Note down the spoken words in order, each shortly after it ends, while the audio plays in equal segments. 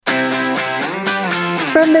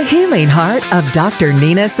From the healing heart of Dr.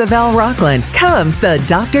 Nina Savelle Rockland comes the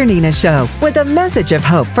Dr. Nina Show with a message of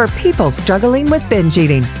hope for people struggling with binge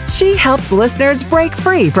eating. She helps listeners break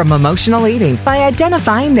free from emotional eating by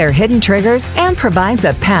identifying their hidden triggers and provides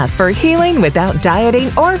a path for healing without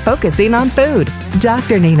dieting or focusing on food.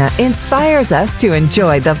 Dr. Nina inspires us to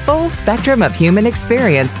enjoy the full spectrum of human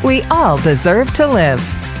experience we all deserve to live.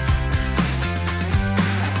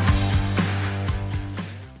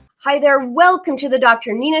 Hi there. Welcome to the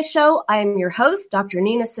Dr. Nina Show. I am your host, Dr.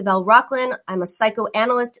 Nina Savelle Rockland. I'm a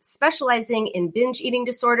psychoanalyst specializing in binge eating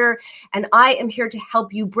disorder, and I am here to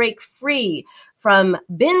help you break free from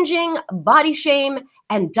binging, body shame,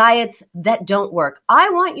 and diets that don't work.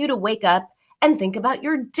 I want you to wake up and think about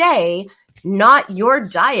your day, not your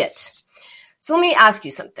diet. So let me ask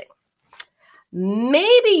you something.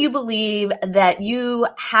 Maybe you believe that you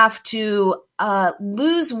have to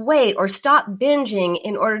lose weight or stop binging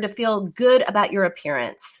in order to feel good about your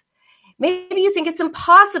appearance. Maybe you think it's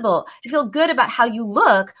impossible to feel good about how you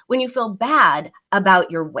look when you feel bad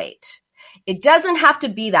about your weight. It doesn't have to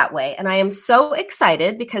be that way. And I am so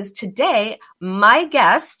excited because today my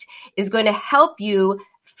guest is going to help you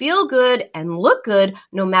feel good and look good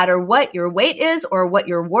no matter what your weight is or what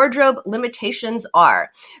your wardrobe limitations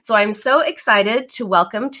are. So I'm so excited to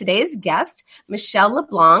welcome today's guest, Michelle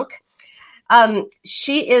LeBlanc.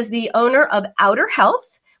 She is the owner of Outer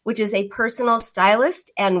Health, which is a personal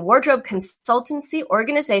stylist and wardrobe consultancy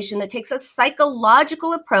organization that takes a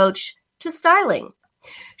psychological approach to styling.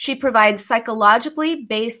 She provides psychologically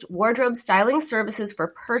based wardrobe styling services for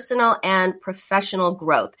personal and professional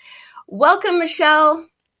growth. Welcome, Michelle.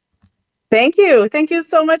 Thank you. Thank you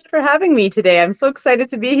so much for having me today. I'm so excited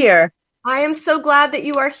to be here. I am so glad that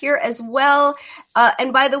you are here as well.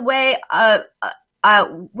 And by the way,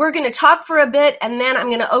 we're going to talk for a bit, and then I'm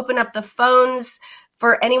going to open up the phones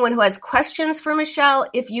for anyone who has questions for Michelle.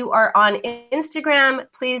 If you are on Instagram,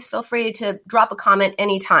 please feel free to drop a comment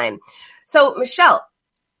anytime. So, Michelle,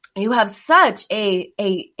 you have such a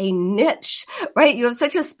niche, right? You have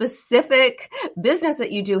such a specific business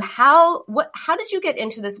that you do. How did you get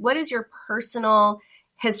into this? What is your personal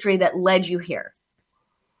history that led you here?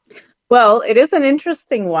 Well, it is an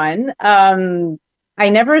interesting one. I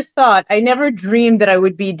never dreamed that I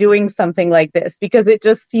would be doing something like this because it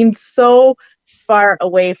just seemed so far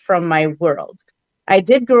away from my world. I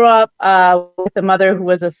did grow up with a mother who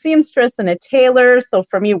was a seamstress and a tailor. So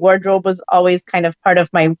for me, wardrobe was always kind of part of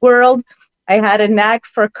my world. I had a knack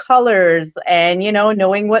for colors and,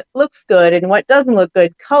 knowing what looks good and what doesn't look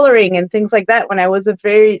good, coloring and things like that when I was a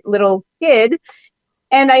very little kid.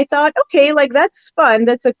 And I thought, okay, that's fun.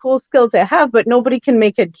 That's a cool skill to have, but nobody can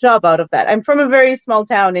make a job out of that. I'm from a very small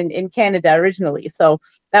town in Canada originally. So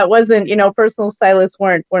that wasn't, personal stylists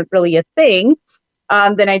weren't really a thing.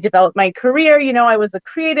 Then I developed my career. I was a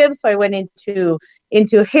creative, so I went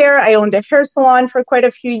into hair. I owned a hair salon for quite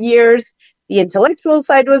a few years. The intellectual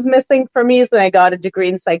side was missing for me, so I got a degree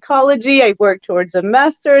in psychology. I worked towards a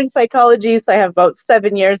master in psychology, so I have about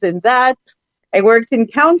 7 years in that. I worked in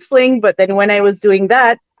counseling, but then when I was doing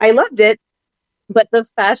that, I loved it. But the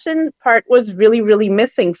fashion part was really, really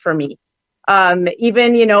missing for me.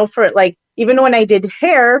 Even when I did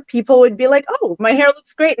hair, people would be like, oh, my hair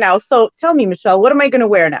looks great now. So tell me, Michelle, what am I going to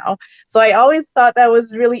wear now? So I always thought that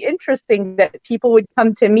was really interesting that people would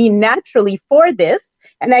come to me naturally for this.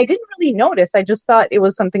 And I didn't really notice. I just thought it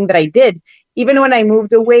was something that I did. Even when I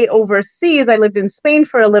moved away overseas, I lived in Spain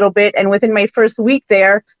for a little bit. And within my first week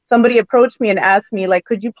there, somebody approached me and asked me,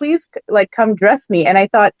 could you please come dress me? And I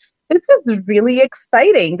thought, this is really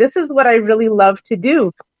exciting. This is what I really love to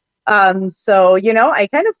do. So, I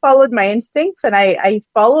kind of followed my instincts and I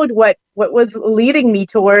followed what was leading me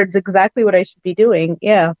towards exactly what I should be doing.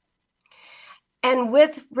 Yeah. And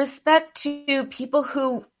with respect to people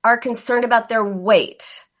who are concerned about their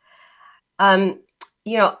weight, when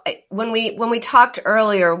we talked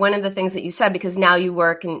earlier, one of the things that you said, because now you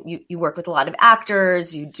work and you work with a lot of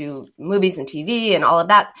actors, you do movies and TV and all of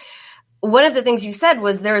that. One of the things you said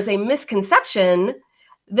was there is a misconception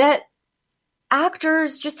that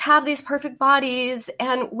actors just have these perfect bodies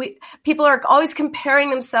and people are always comparing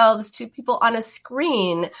themselves to people on a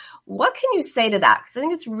screen. What can you say to that? Because I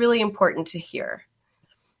think it's really important to hear.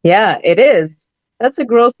 Yeah, it is. That's a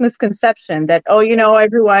gross misconception that,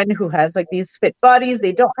 everyone who has these fit bodies,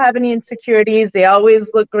 they don't have any insecurities. They always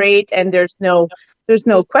look great. And there's no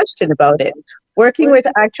question about it. Working with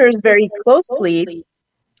actors very closely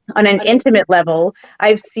on an intimate level,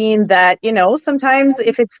 I've seen that, sometimes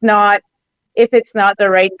if it's not if it's not the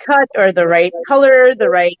right cut or the right color, the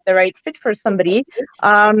right fit for somebody,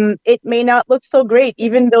 it may not look so great,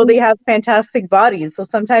 even though they have fantastic bodies. So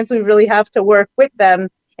sometimes we really have to work with them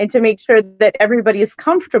and to make sure that everybody is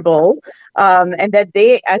comfortable, and that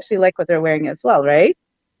they actually like what they're wearing as well, right?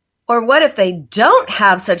 Or what if they don't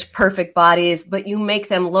have such perfect bodies, but you make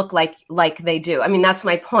them look like they do? I mean, that's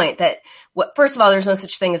my point. That first of all, there's no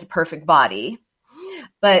such thing as a perfect body,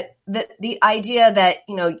 but the idea that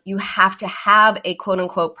you have to have a quote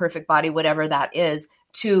unquote perfect body, whatever that is,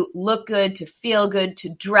 to look good, to feel good, to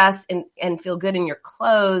dress and feel good in your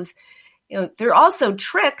clothes. There are also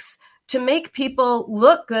tricks to make people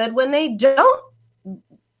look good when they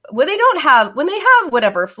have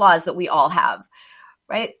whatever flaws that we all have.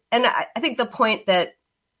 Right. And I think the point that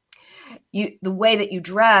the way that you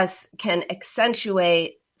dress can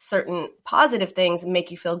accentuate certain positive things and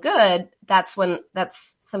make you feel good. That's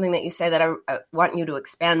something that you say that I want you to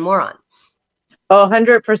expand more on. Oh,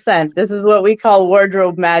 100%. This is what we call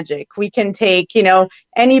wardrobe magic. We can take,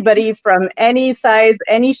 anybody from any size,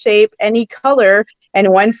 any shape, any color.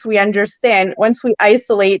 And once we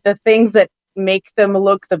isolate the things that make them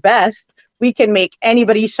look the best, we can make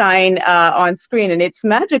anybody shine on screen. And it's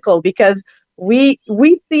magical because we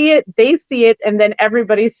see it, they see it, and then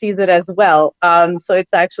everybody sees it as well. So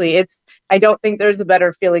I don't think there's a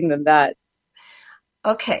better feeling than that.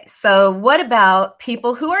 Okay, so what about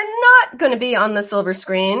people who are not going to be on the silver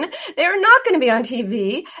screen? They're not going to be on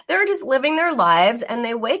TV. They're just living their lives, and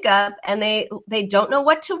they wake up and they don't know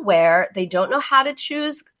what to wear. They don't know how to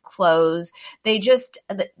choose clothes. They just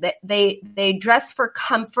they dress for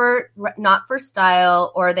comfort, not for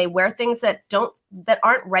style, or they wear things that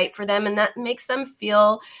aren't right for them, and that makes them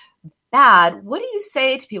feel bad. What do you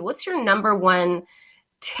say to people? What's your number one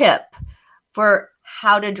tip for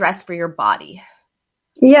how to dress for your body?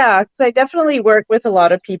 Yeah, because I definitely work with a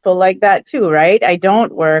lot of people like that too, right? I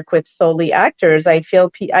don't work with solely actors. I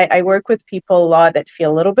work with people a lot that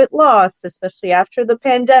feel a little bit lost, especially after the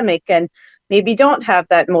pandemic, and maybe don't have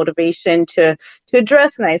that motivation to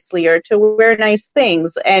dress nicely or to wear nice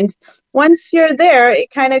things. And once you're there,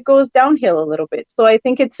 it kind of goes downhill a little bit. So I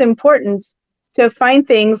think it's important to find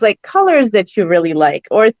things like colors that you really like,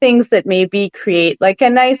 or things that maybe create like a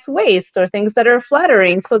nice waist, or things that are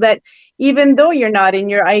flattering, so that even though you're not in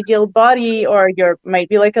your ideal body, or you might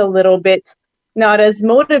be like a little bit not as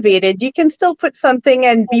motivated, you can still put something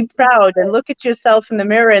and be proud and look at yourself in the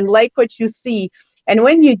mirror and like what you see. And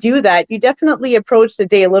when you do that, you definitely approach the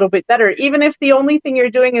day a little bit better, even if the only thing you're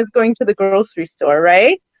doing is going to the grocery store,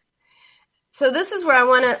 right? So this is where I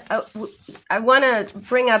want to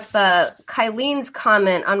bring up Kylene's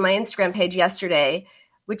comment on my Instagram page yesterday,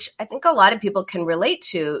 which I think a lot of people can relate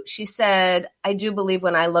to. She said, "I do believe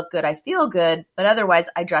when I look good, I feel good, but otherwise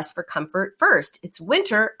I dress for comfort first. It's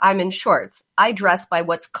winter, I'm in shorts. I dress by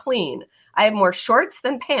what's clean. I have more shorts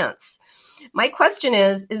than pants. My question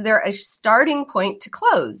is there a starting point to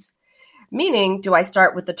clothes? Meaning, do I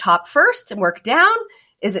start with the top first and work down?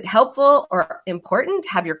 Is it helpful or important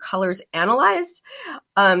to have your colors analyzed?"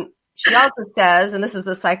 She also says, and this is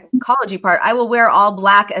the psychology part, "I will wear all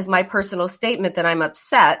black as my personal statement that I'm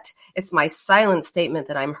upset. It's my silent statement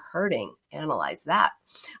that I'm hurting. Analyze that."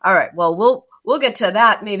 All right. Well, we'll get to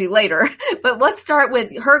that maybe later. But let's start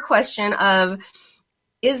with her question of,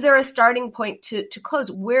 is there a starting point to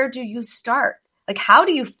clothes? Where do you start? Like, how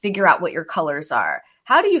do you figure out what your colors are?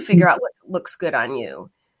 How do you figure out what looks good on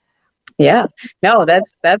you? Yeah, no,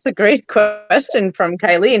 that's a great question from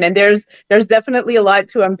Kylene, and there's definitely a lot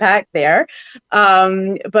to unpack there.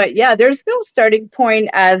 But yeah, there's no starting point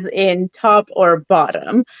as in top or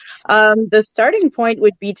bottom. The starting point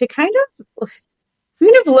would be to kind of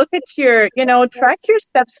look at track your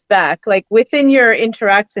steps back, like within your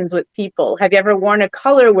interactions with people. Have you ever worn a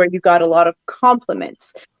color where you got a lot of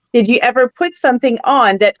compliments? Did you ever put something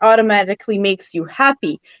on that automatically makes you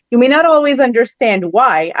happy? You may not always understand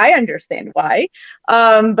why. I understand why,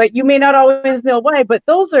 but you may not always know why. But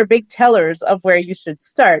those are big tellers of where you should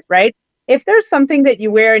start, right? If there's something that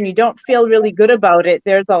you wear and you don't feel really good about it,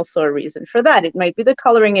 there's also a reason for that. It might be the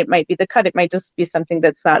coloring, it might be the cut, it might just be something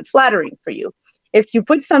that's not flattering for you. If you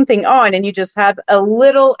put something on and you just have a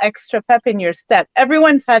little extra pep in your step,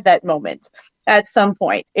 everyone's had that moment at some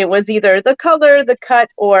point. It was either the color, the cut,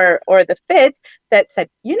 or the fit that said,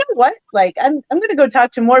 you know what, like I'm going to go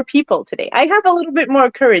talk to more people today. I have a little bit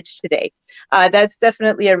more courage today. That's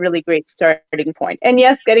definitely a really great starting point. And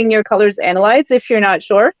yes, getting your colors analyzed if you're not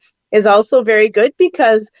sure is also very good,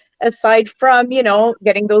 because aside from,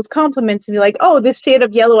 getting those compliments and be like, oh, this shade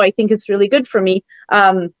of yellow, I think it's really good for me.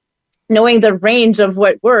 knowing the range of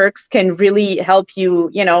what works can really help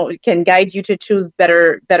you, can guide you to choose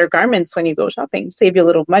better garments when you go shopping, save you a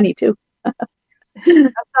little money too.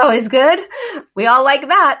 That's always good. We all like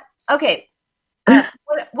that. Okay.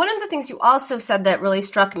 One of the things you also said that really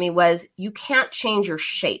struck me was you can't change your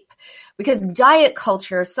shape, because diet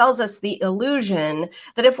culture sells us the illusion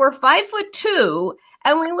that if we're 5'2"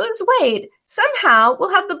 and we lose weight, somehow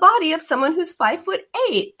we'll have the body of someone who's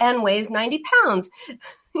 5'8" and weighs 90 pounds.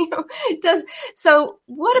 So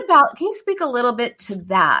what about, can you speak a little bit to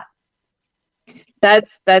that?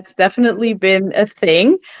 That's definitely been a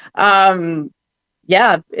thing.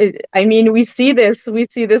 We see this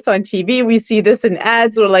on TV. We see this in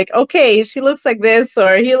ads. We're like, okay, she looks like this,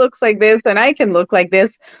 or he looks like this, and I can look like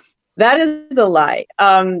this. That is a lie.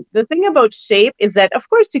 The thing about shape is that, of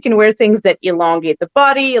course, you can wear things that elongate the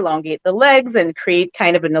body, elongate the legs, and create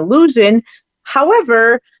kind of an illusion.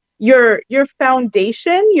 However, your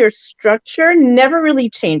foundation, your structure never really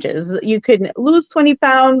changes. You can lose 20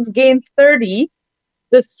 pounds, gain 30.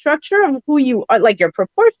 The structure of who you are, like your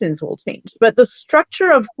proportions will change, but the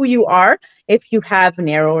structure of who you are, if you have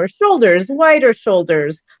narrower shoulders, wider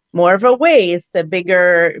shoulders, more of a waist, a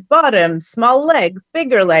bigger bottom, small legs,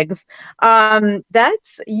 bigger legs,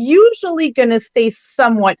 that's usually going to stay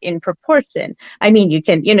somewhat in proportion. I mean, you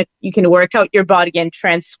can work out your body and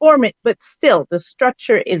transform it, but still the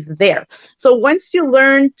structure is there. So once you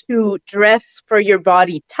learn to dress for your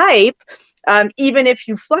body type, even if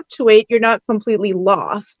you fluctuate, you're not completely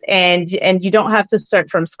lost, and you don't have to start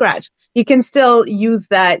from scratch. You can still use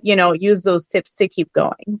those tips to keep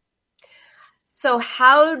going. So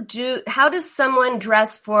how does someone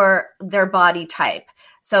dress for their body type?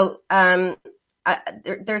 So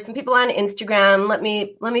there's some people on Instagram. Let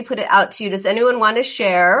me put it out to you. Does anyone want to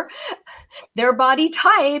share their body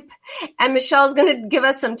type? And Michelle's going to give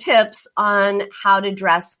us some tips on how to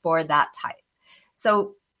dress for that type.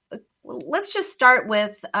 So let's just start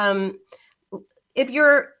with if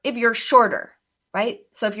you're shorter, right?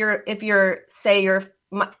 So if you're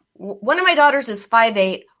one of my daughters is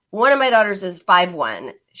 5'8", one of my daughters is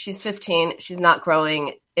 5'1". She's 15. She's not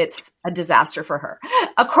growing. It's a disaster for her,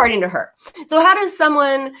 according to her. So how does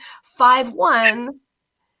someone 5'1"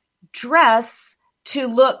 dress to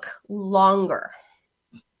look longer?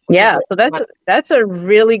 Yeah, so that's a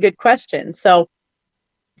really good question. So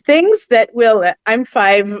things that I'm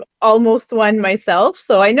 5, almost 1 myself,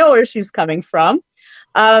 so I know where she's coming from.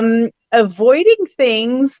 Avoiding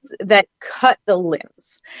things that cut the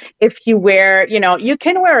limbs. If you wear, you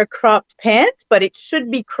can wear a cropped pant, but it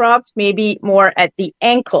should be cropped maybe more at the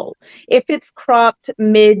ankle. If it's cropped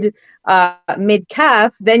mid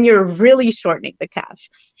calf, then you're really shortening the calf.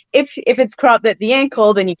 If it's cropped at the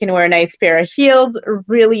ankle, then you can wear a nice pair of heels,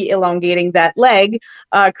 really elongating that leg,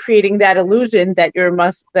 creating that illusion that you're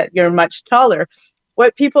much taller.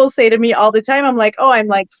 What people say to me all the time, I'm like, oh, I'm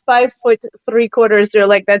like 5'3". They're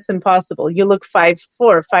like, that's impossible. You look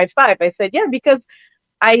 5'4", 5'5". I said, yeah, because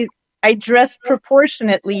I dress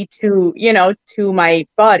proportionately to my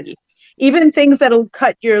body. Even things that'll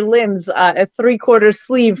cut your limbs, a 3/4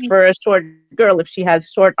 sleeve for a short girl, if she has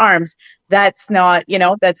short arms, that's not,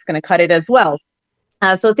 that's going to cut it as well.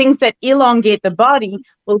 So things that elongate the body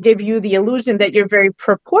will give you the illusion that you're very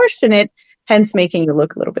proportionate, hence making you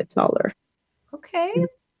look a little bit taller. Okay.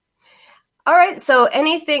 All right. So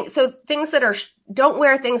things that don't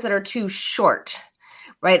wear things that are too short,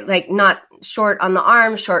 right? Like not short on the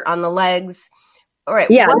arms, short on the legs. All right.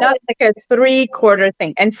 Yeah, not like a 3/4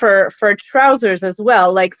 thing. And for trousers as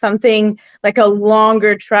well, like something like a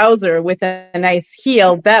longer trouser with a nice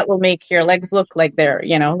heel, that will make your legs look like they're,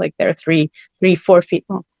 like they're 3-4 feet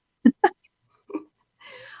long.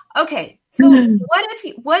 Okay. So what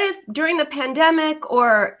if during the pandemic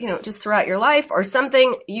or, just throughout your life or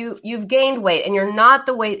something, you've gained weight and you're not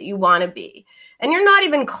the weight that you want to be, and you're not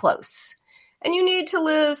even close, and you need to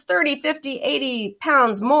lose 30, 50, 80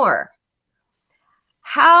 pounds more?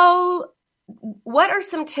 What are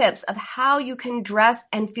some tips of how you can dress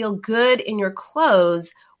and feel good in your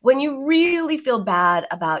clothes when you really feel bad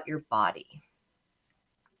about your body?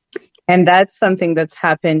 And that's something that's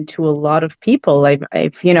happened to a lot of people.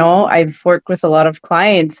 I've worked with a lot of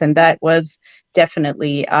clients, and that was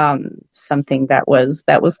definitely something that was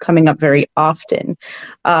coming up very often.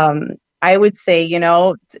 I would say,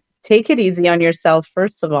 take it easy on yourself.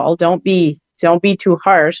 First of all, don't be too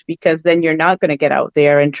harsh, because then you're not going to get out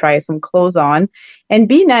there and try some clothes on. And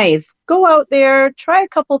be nice. go out there, try a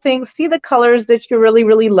couple things, see the colors that you really,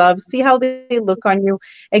 really love, see how they look on you.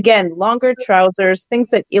 Again, longer trousers, things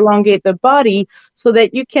that elongate the body so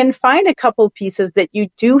that you can find a couple pieces that you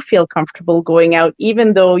do feel comfortable going out,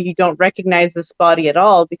 even though you don't recognize this body at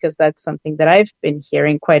all, because that's something that I've been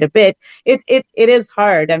hearing quite a bit. It is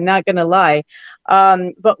hard, I'm not going to lie.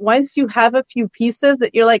 But once you have a few pieces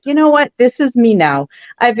that you're like, you know what, this is me now.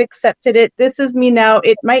 I've accepted it. This is me now.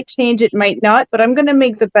 It might change, it might not, but I'm going to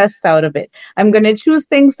make the best out of it. I'm going to choose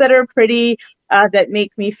things that are pretty, that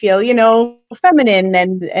make me feel, feminine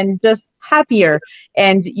and just happier.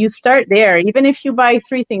 And you start there, even if you buy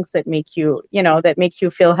 3 things that make you, that make you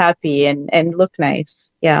feel happy and look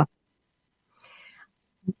nice. Yeah.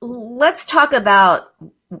 Let's talk about,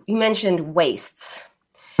 you mentioned waists.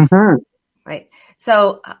 Mm-hmm. Right.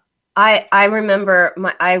 So I remember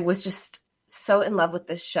I was just so in love with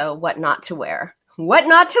this show, What Not to Wear. What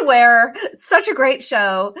Not to Wear. Such a great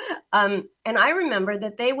show. And I remember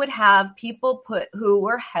that they would have people who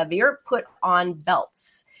were heavier put on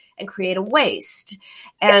belts and create a waist.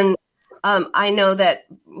 And I know that,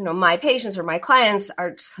 my patients or my clients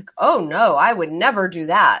are just like, oh no, I would never do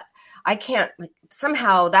that. I can't,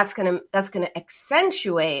 somehow that's going to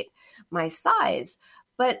accentuate my size.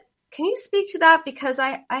 But can you speak to that? Because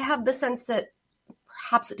I have the sense that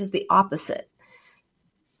perhaps it is the opposite.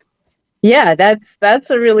 Yeah, that's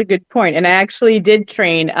a really good point. And I actually did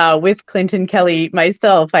train with Clinton Kelly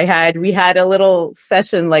myself. We had a little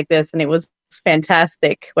session like this, and it was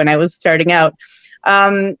fantastic when I was starting out.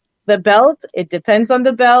 The belt, it depends on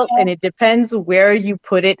the belt, and it depends where you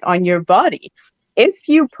put it on your body. If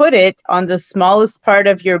you put it on the smallest part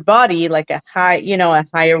of your body, like a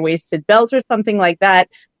higher waisted belt or something like that,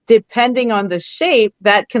 depending on the shape,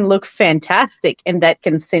 that can look fantastic and that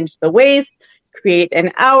can cinch the waist, create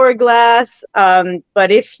an hourglass.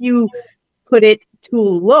 But if you put it too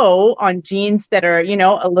low on jeans that are,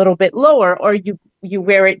 a little bit lower, or you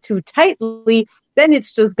wear it too tightly, then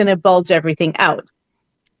it's just going to bulge everything out.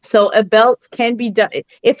 So a belt can be done.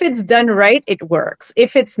 If it's done right, it works.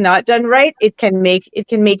 If it's not done right, it can make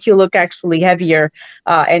you look actually heavier,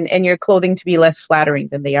 and your clothing to be less flattering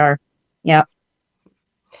than they are. Yeah.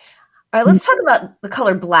 All right, let's talk about the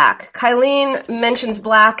color black. Kylene mentions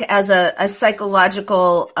black as a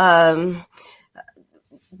psychological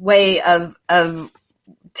way of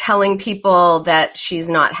telling people that she's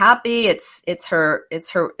not happy. It's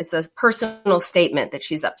a personal statement that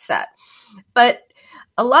she's upset. But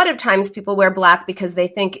a lot of times people wear black because they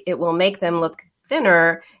think it will make them look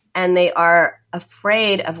thinner, and they are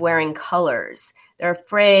afraid of wearing colors. They're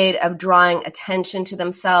afraid of drawing attention to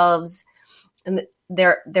themselves, and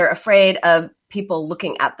they're afraid of people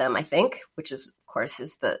looking at them, I think, which is, of course,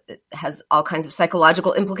 it has all kinds of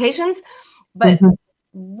psychological implications. But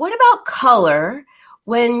what about color?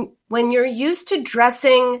 When you're used to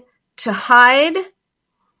dressing to hide,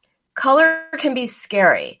 color can be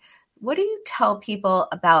scary. What do you tell people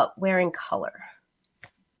about wearing color?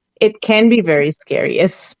 It can be very scary,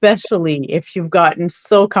 especially if you've gotten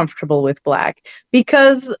so comfortable with black,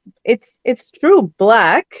 because it's true.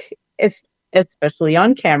 Black is, especially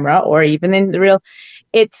on camera or even in the real,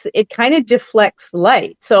 it kind of deflects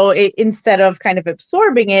light. So instead of kind of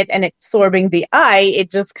absorbing it and absorbing the eye, it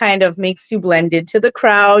just kind of makes you blend into the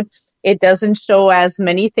crowd. It doesn't show as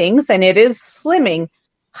many things, and it is slimming.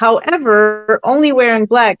 However, only wearing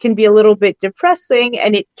black can be a little bit depressing,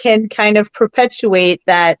 and it can kind of perpetuate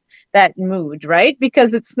that mood, right?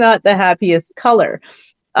 Because it's not the happiest color.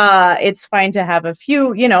 It's fine to have a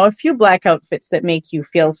few black outfits that make you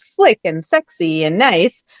feel slick and sexy and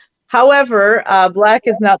nice. However, black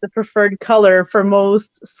is not the preferred color for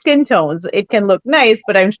most skin tones. It can look nice,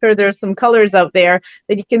 but I'm sure there's some colors out there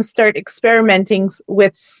that you can start experimenting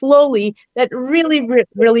with slowly that really,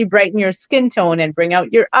 really brighten your skin tone and bring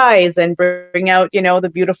out your eyes and bring out, the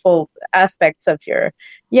beautiful aspects of your,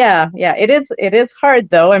 yeah. It is hard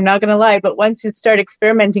though. I'm not going to lie, but once you start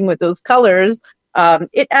experimenting with those colors,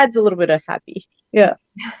 it adds a little bit of happy. Yeah.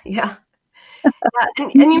 Yeah.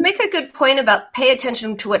 And you make a good point about pay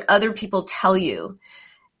attention to what other people tell you.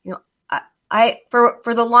 I for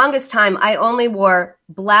the longest time, I only wore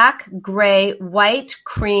black, gray, white,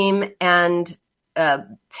 cream, and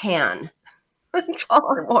tan. That's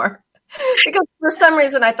all I wore. Because for some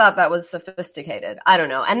reason I thought that was sophisticated. I don't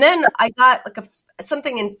know. And then I got like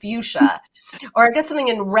something in fuchsia, or I got something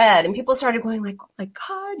in red, and people started going like, "Oh my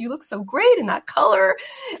God, you look so great in that color."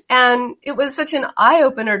 And it was such an eye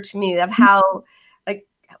opener to me of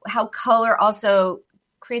how color also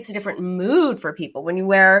creates a different mood for people when you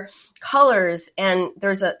wear colors, and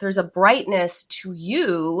there's a brightness to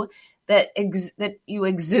you that you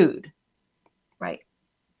exude, right?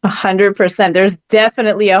 100%. There's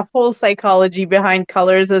definitely a whole psychology behind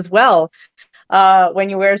colors as well. When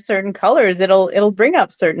you wear certain colors, it'll bring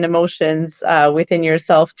up certain emotions within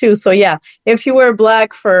yourself too. So yeah, if you wear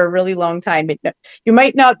black for a really long time, you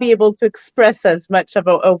might not be able to express as much of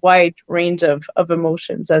a wide range of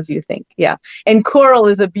emotions as you think. Yeah, and coral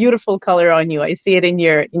is a beautiful color on you. I see it in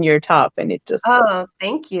your top, and it just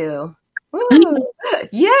thank you. Woo.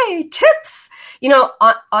 Yay, tips.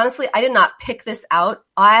 Honestly, I did not pick this out.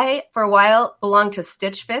 I, for a while, belonged to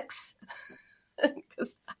Stitch Fix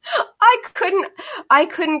because I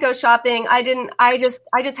couldn't go shopping. I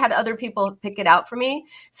just had other people pick it out for me.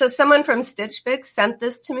 So someone from Stitch Fix sent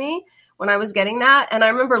this to me when I was getting that. And I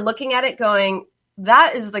remember looking at it going,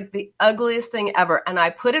 that is like the ugliest thing ever. And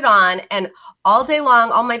I put it on, and all day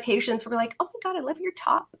long, all my patients were like, oh my God, I love your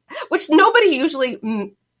top, which nobody usually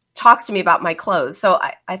talks to me about my clothes. So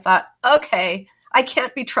I thought, okay, I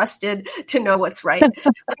can't be trusted to know what's right.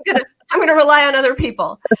 I'm gonna rely on other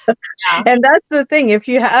people. Yeah. And that's the thing. If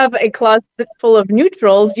you have a closet full of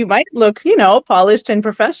neutrals, you might look, polished and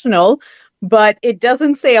professional, but it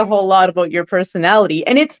doesn't say a whole lot about your personality.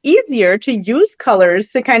 And it's easier to use colors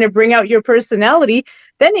to kind of bring out your personality.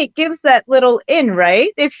 Then it gives that little in,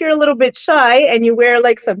 right? If you're a little bit shy and you wear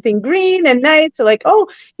like something green and nice, so like, oh,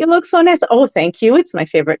 you look so nice. Oh, thank you. It's my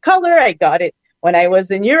favorite color. I got it when I was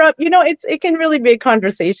in Europe. It can really be a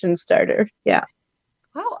conversation starter. Yeah.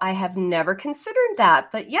 Well, I have never considered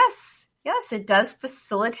that, but yes, it does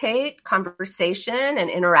facilitate conversation and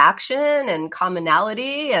interaction and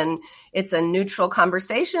commonality, and it's a neutral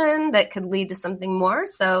conversation that could lead to something more.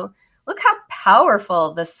 So look how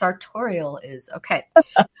powerful the sartorial is. Okay.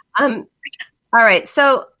 All right.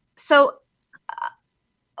 So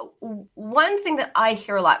one thing that I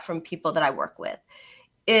hear a lot from people that I work with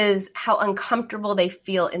is how uncomfortable they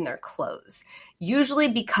feel in their clothes, usually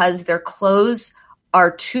because their clothes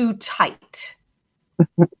are too tight.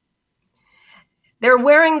 They're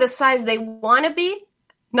wearing the size they want to be,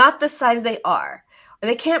 not the size they are. Or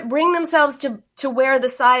they can't bring themselves to wear the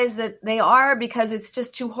size that they are because it's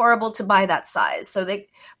just too horrible to buy that size.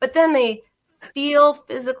 But then they feel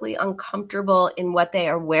physically uncomfortable in what they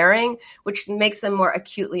are wearing, which makes them more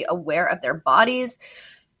acutely aware of their bodies.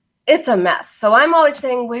 It's a mess. So I'm always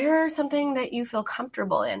saying, wear something that you feel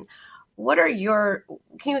comfortable in. Can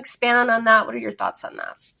you expand on that? What are your thoughts on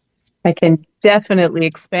that? I can definitely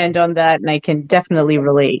expand on that, and I can definitely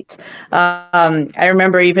relate. I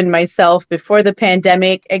remember even myself before the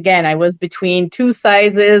pandemic, again, I was between two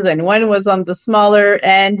sizes and one was on the smaller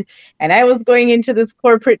end, and I was going into this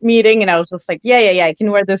corporate meeting and I was just like, yeah, I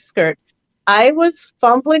can wear this skirt. I was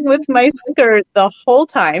fumbling with my skirt the whole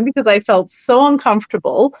time because I felt so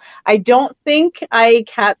uncomfortable. I don't think I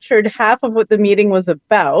captured half of what the meeting was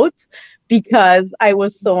about because I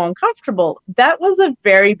was so uncomfortable. That was a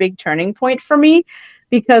very big turning point for me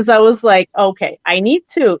because I was like, okay, I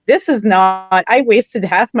wasted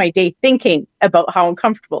half my day thinking about how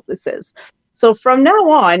uncomfortable this is. So from now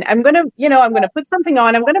on, I'm going to put something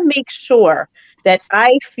on. I'm going to make sure that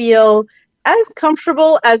I feel as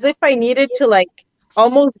comfortable as if I needed to like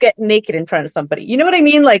almost get naked in front of somebody. You know what I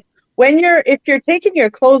mean? Like if you're taking your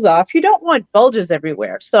clothes off, you don't want bulges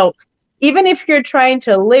everywhere. So even if you're trying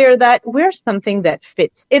to layer that, wear something that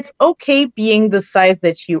fits. It's okay being the size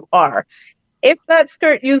that you are. If that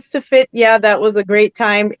skirt used to fit, yeah, that was a great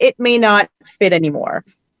time. It may not fit anymore.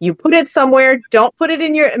 You put it somewhere. Don't put it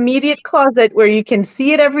in your immediate closet where you can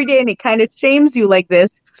see it every day and it kind of shames you like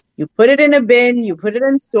this. You put it in a bin. You put it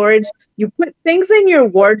in storage. You put things in your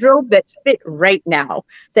wardrobe that fit right now,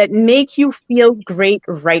 that make you feel great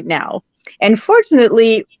right now. And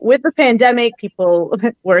fortunately, with the pandemic, people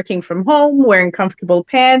working from home, wearing comfortable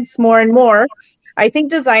pants more and more, I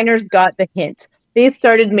think designers got the hint. They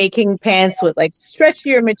started making pants with like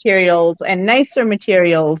stretchier materials and nicer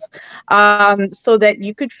materials so that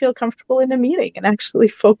you could feel comfortable in a meeting and actually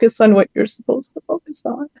focus on what you're supposed to focus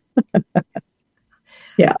on.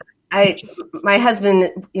 Yeah. My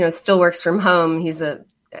husband, still works from home. He's an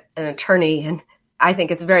attorney, and I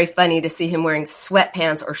think it's very funny to see him wearing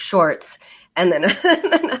sweatpants or shorts and then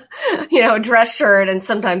a dress shirt and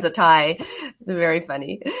sometimes a tie. It's very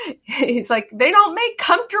funny. He's like, they don't make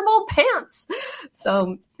comfortable pants.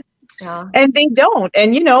 So, yeah. And they don't.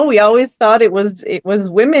 And, we always thought it was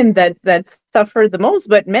women that suffered the most,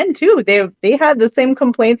 but men too. They had the same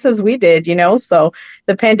complaints as we did, so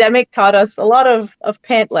the pandemic taught us a lot of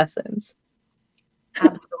pant lessons.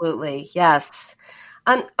 Absolutely. Yes.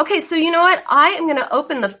 Okay, so you know what? I am going to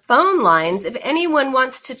open the phone lines. If anyone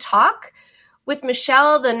wants to talk with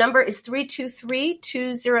Michelle, the number is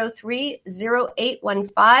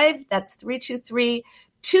 323-203-0815. That's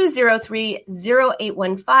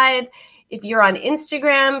 203-0815. If you're on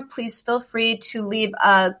Instagram, please feel free to leave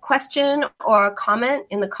a question or a comment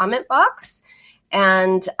in the comment box,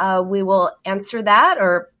 and we will answer that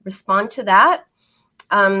or respond to that.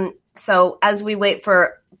 So as we wait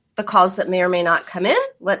for the calls that may or may not come in,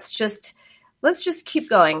 let's just keep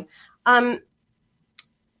going.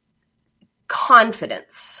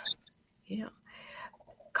 Confidence. Yeah.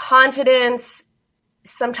 Confidence,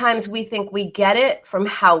 sometimes we think we get it from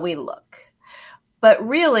how we look, but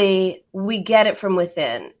really we get it from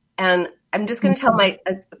within. And I'm just going to tell a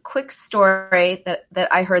quick story that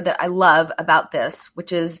I heard that I love about this,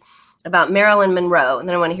 which is about Marilyn Monroe. And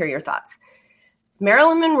then I want to hear your thoughts.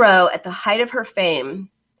 Marilyn Monroe, at the height of her fame,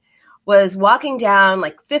 was walking down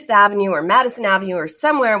like Fifth Avenue or Madison Avenue or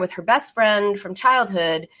somewhere with her best friend from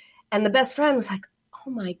childhood. And the best friend was like,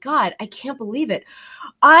 oh my God, I can't believe it.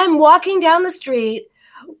 I'm walking down the street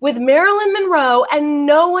with Marilyn Monroe and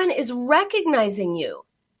no one is recognizing you.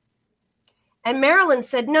 And Marilyn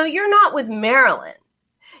said, no, you're not with Marilyn.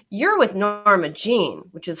 You're with Norma Jean,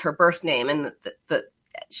 which is her birth name. And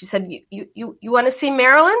she said, you want to see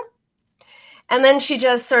Marilyn? And then she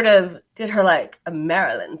just sort of did her like a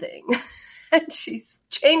Marilyn thing. And she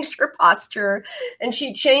changed her posture and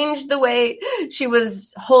she changed the way she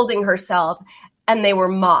was holding herself, and they were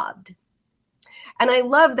mobbed. And I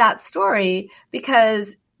love that story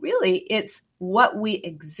because really it's what we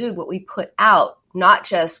exude, what we put out, not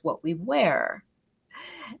just what we wear.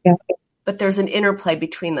 Yeah. But there's an interplay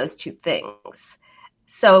between those two things.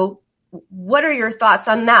 So what are your thoughts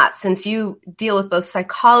on that, since you deal with both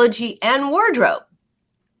psychology and wardrobe?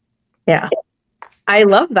 Yeah, I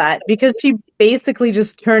love that because she basically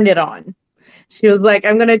just turned it on. She was like,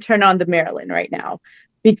 I'm going to turn on the Marilyn right now.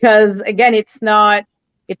 Because again, it's not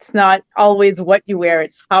always what you wear,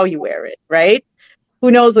 it's how you wear it, right?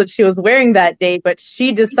 Who knows what she was wearing that day, but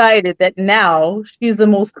she decided that now she's the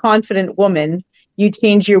most confident woman. You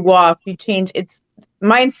change your walk, it's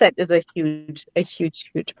mindset is a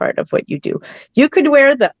huge part of what you do. You could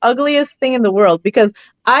wear the ugliest thing in the world, because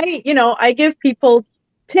I give people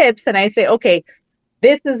tips and I say, okay,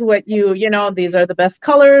 this is what these are the best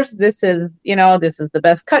colors. This is the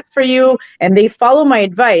best cut for you. And they follow my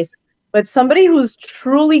advice. But somebody who's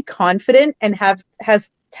truly confident and has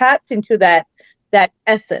tapped into that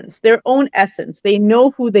essence, their own essence, they know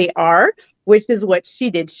who they are, which is what she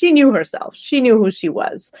did. She knew herself. She knew who she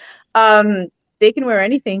was. They can wear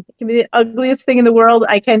anything. It can be the ugliest thing in the world.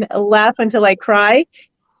 I can laugh until I cry.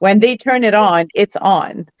 When they turn it on, it's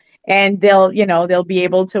on. And they'll be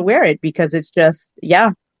able to wear it because it's just,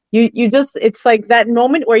 it's like that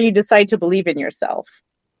moment where you decide to believe in yourself.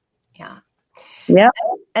 Yeah. Yeah.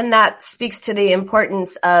 And that speaks to the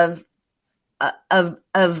importance of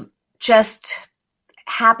just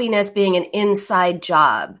happiness being an inside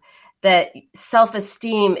job, that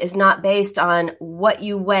self-esteem is not based on what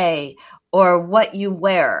you weigh or what you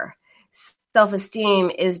wear.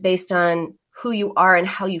 Self-esteem is based on who you are and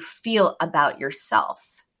how you feel about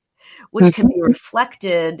yourself, which can be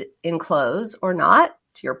reflected in clothes or not,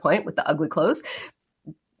 to your point with the ugly clothes,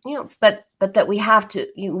 but that we have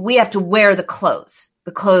to wear the clothes.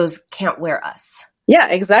 The clothes can't wear us. Yeah,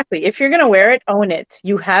 exactly. If you're going to wear it, own it.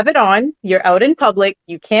 You have it on, you're out in public,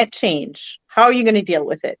 you can't change. How are you going to deal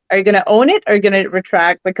with it? Are you going to own it, or are you going to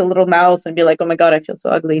retract like a little mouse and be like, oh my God, I feel so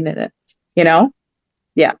ugly in it? Yeah.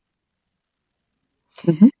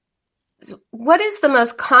 Mm-hmm. So what is the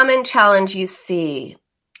most common challenge you see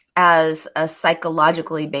as a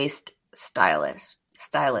psychologically based stylish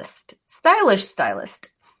stylist?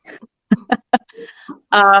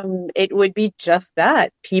 It would be just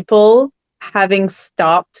that. People having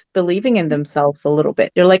stopped believing in themselves a little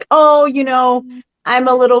bit. They're like, oh, I'm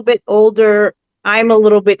a little bit older. I'm a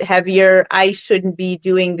little bit heavier. I shouldn't be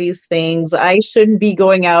doing these things. I shouldn't be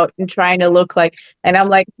going out and trying to look like, and I'm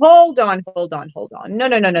like, hold on.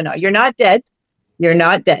 No. You're not dead. You're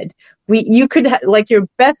not dead. You could your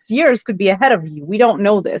best years could be ahead of you. We don't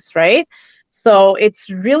know this, right? So it's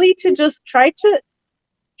really to just trying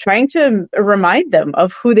to remind them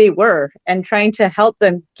of who they were and trying to help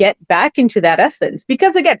them get back into that essence.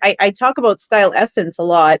 Because again, I talk about style essence a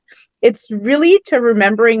lot. It's really to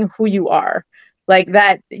remembering who you are, like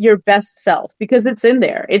that, your best self, because it's in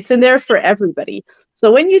there. It's in there for everybody.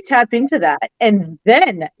 So when you tap into that and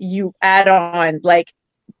then you add on like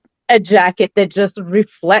a jacket that just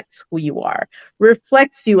reflects who you are,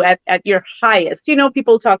 reflects you at your highest.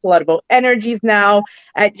 People talk a lot about energies now,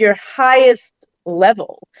 at your highest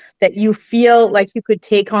level, that you feel like you could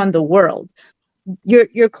take on the world.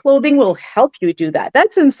 Your clothing will help you do that.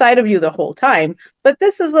 That's inside of you the whole time. But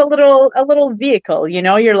this is a little vehicle,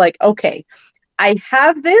 you're like, okay, I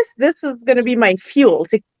have this is going to be my fuel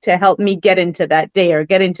to help me get into that day or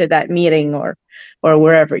get into that meeting or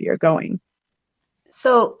wherever you're going.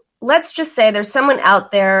 So let's just say there's someone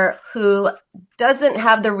out there who doesn't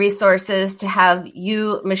have the resources to have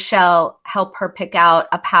you, Michelle, help her pick out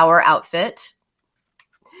a power outfit.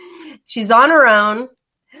 She's on her own.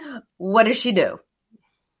 What does she do?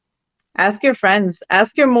 Ask your friends.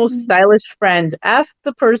 Ask your most stylish friend. Ask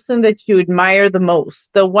the person that you admire the most,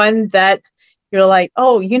 the one that you're like,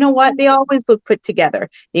 oh, you know what? They always look put together.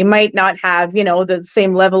 They might not have, the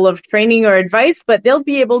same level of training or advice, but they'll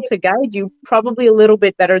be able to guide you probably a little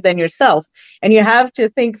bit better than yourself. And you have to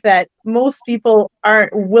think that most people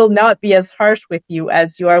will not be as harsh with you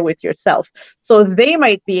as you are with yourself. So they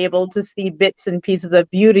might be able to see bits and pieces of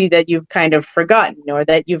beauty that you've kind of forgotten or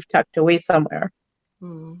that you've tucked away somewhere.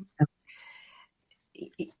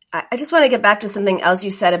 I just want to get back to something else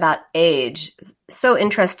you said about age. So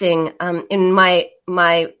interesting. In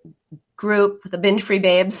my group, the Binge Free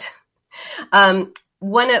Babes,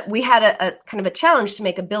 we had a kind of a challenge to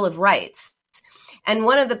make a Bill of Rights. And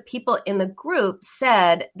one of the people in the group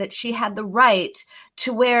said that she had the right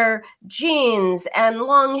to wear jeans and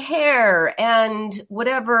long hair and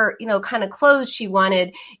whatever, kind of clothes she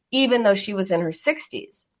wanted, even though she was in her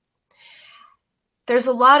 60s. There's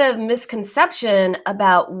a lot of misconception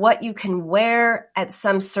about what you can wear at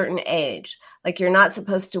some certain age. Like you're not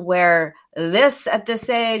supposed to wear this at this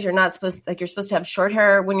age. You're supposed to have short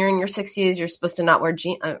hair when you're in your 60s. You're supposed to not wear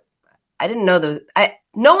jeans. I didn't know those.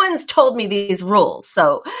 No one's told me these rules.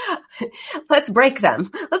 So let's break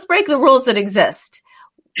them. Let's break the rules that exist.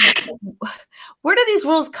 Where do these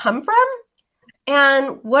rules come from?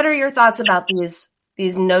 And what are your thoughts about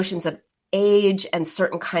these notions of age and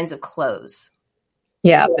certain kinds of clothes?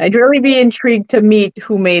 Yeah, I'd really be intrigued to meet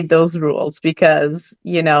who made those rules because,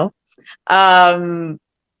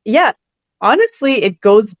 honestly, it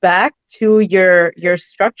goes back to your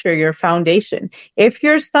structure, your foundation. If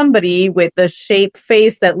you're somebody with a shaped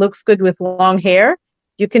face that looks good with long hair,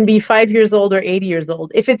 you can be 5 years old or 80 years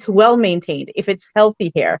old. If it's well maintained, if it's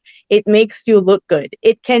healthy hair, it makes you look good.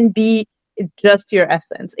 It can be just your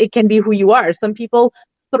essence. It can be who you are. Some people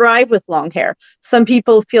thrive with long hair. Some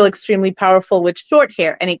people feel extremely powerful with short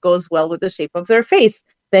hair and it goes well with the shape of their face.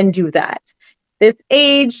 Then do that. This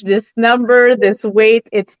age, this number, this weight,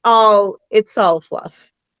 it's all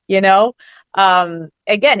fluff, Again,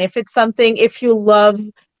 if you love,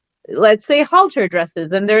 let's say, halter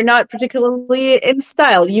dresses and they're not particularly in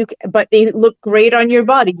style, but they look great on your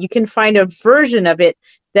body, you can find a version of it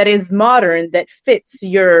that is modern, that fits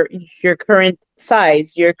your current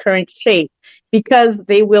size, your current shape, because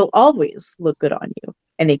they will always look good on you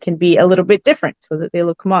and they can be a little bit different so that they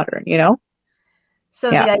look modern, So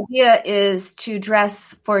the idea is to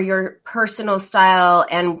dress for your personal style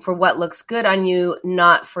and for what looks good on you,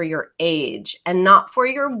 not for your age and not for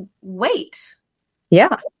your weight.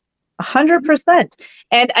 Yeah, 100%.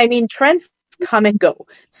 And I mean, trends come and go.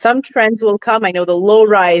 Some trends will come. I know the low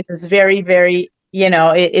rise is very, very,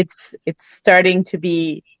 it's starting to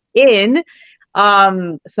be in.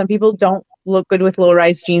 Some people don't look good with low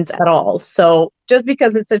rise jeans at all. So just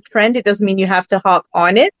because it's a trend, it doesn't mean you have to hop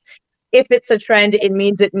on it. If it's a trend, it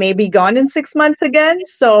means it may be gone in 6 months again.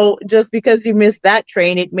 So just because you missed that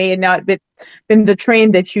train, it may not been the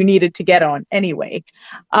train that you needed to get on anyway.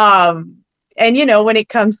 And when it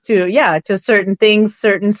comes to certain things,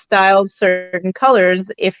 certain styles, certain colors,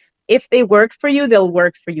 if they work for you, they'll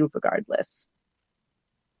work for you regardless.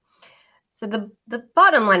 So the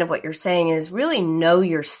bottom line of what you're saying is really know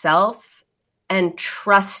yourself and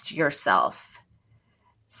trust yourself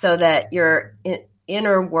so that your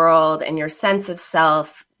inner world and your sense of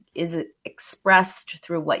self is expressed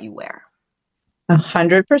through what you wear.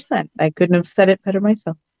 100%. I couldn't have said it better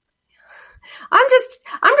myself. I'm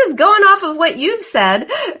just going off of what you've said,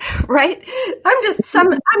 right? I'm just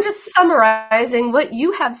summarizing what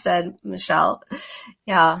you have said, Michelle.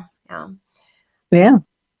 Yeah.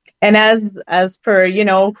 And as per,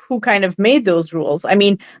 who kind of made those rules? I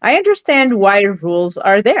mean, I understand why rules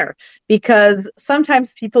are there because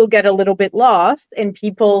sometimes people get a little bit lost and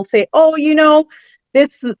people say, oh,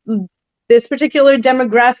 this particular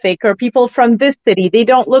demographic or people from this city, they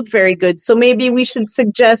don't look very good. So maybe we should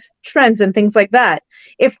suggest trends and things like that.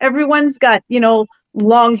 If everyone's got,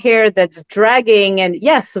 long hair that's dragging and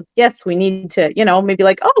yes, we need to, maybe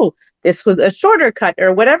like, oh, this was a shorter cut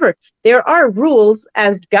or whatever. There are rules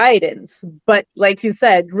as guidance, but like you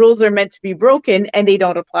said, rules are meant to be broken and they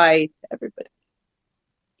don't apply to everybody.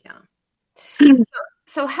 Yeah.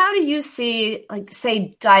 So how do you see, like,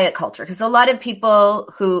 say, diet culture? Because a lot of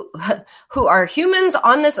people who are humans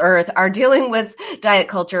on this earth are dealing with diet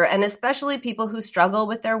culture, and especially people who struggle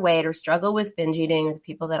with their weight or struggle with binge eating, or the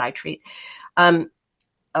people that I treat,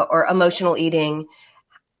 or emotional eating.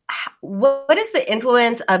 What is the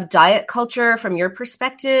influence of diet culture from your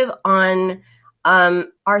perspective on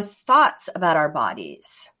our thoughts about our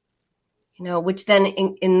bodies? Which then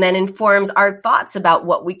informs our thoughts about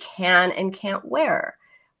what we can and can't wear.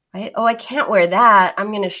 Right? Oh, I can't wear that. I'm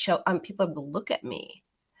going to show people to look at me.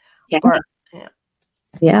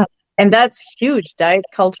 Yeah. And that's huge. Diet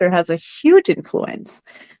culture has a huge influence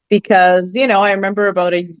because, I remember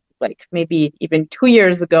about maybe even 2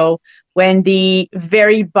 years ago when the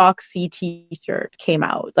very boxy t-shirt came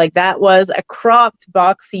out. Like, that was a cropped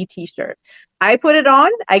boxy t-shirt. I put it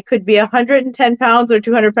on. I could be 110 pounds or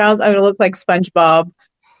 200 pounds. I'm going to look like SpongeBob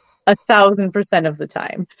 1,000% of the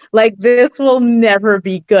time. Like, this will never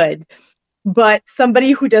be good. But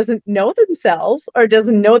somebody who doesn't know themselves or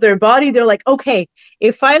doesn't know their body, they're like, okay,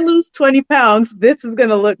 if I lose 20 pounds, this is going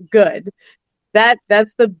to look good.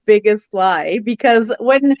 That's the biggest lie, because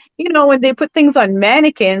when they put things on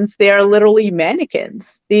mannequins, they are literally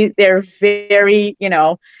mannequins. They're very,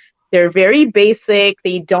 they're very basic.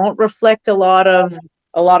 They don't reflect a lot of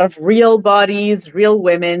real bodies, real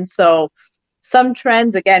women. So some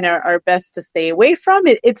trends, again, are best to stay away from.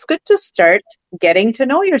 It's good to start getting to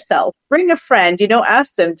know yourself. Bring a friend,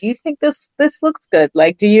 ask them, do you think this looks good?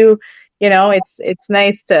 Like, do you, it's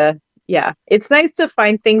nice to, it's nice to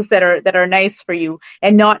find things that are nice for you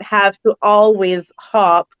and not have to always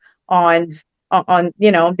hop on,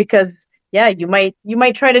 because you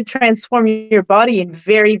might try to transform your body in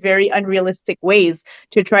very, very unrealistic ways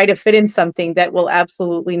to try to fit in something that will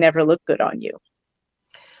absolutely never look good on you.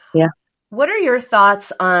 Yeah. What are your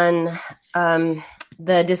thoughts on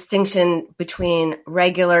the distinction between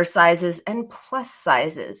regular sizes and plus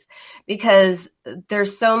sizes? Because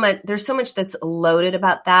there's so much that's loaded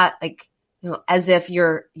about that, like, as if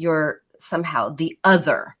you're somehow the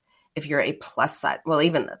other if you're a plus size. Well,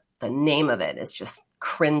 even the name of it is just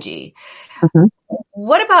cringy. Mm-hmm.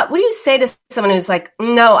 What do you say to someone who's like,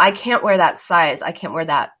 no, I can't wear that size. I can't wear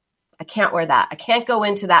that. I can't wear that. I can't go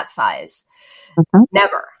into that size. Mm-hmm.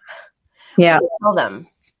 Never. Yeah. Tell them.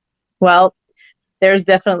 Well, there's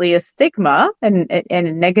definitely a stigma and a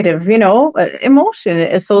negative, emotion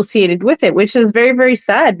associated with it, which is very, very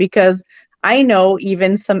sad, because I know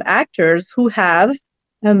even some actors who have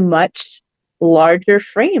a much larger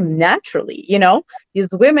frame naturally.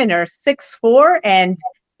 These women are 6'4" and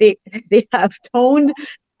they have toned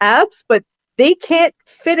abs, but they can't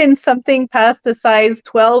fit in something past a size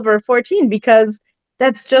 12 or 14 because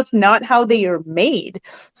that's just not how they are made.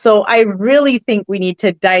 So I really think we need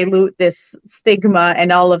to dilute this stigma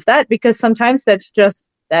and all of that, because sometimes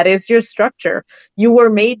that is your structure. You were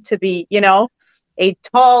made to be, a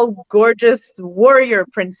tall, gorgeous warrior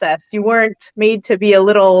princess. You weren't made to be a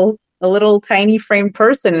little tiny frame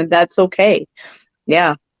person, and that's okay.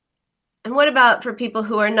 Yeah. And what about for people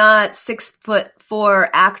who are not 6'4"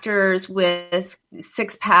 actors with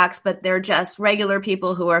six packs, but they're just regular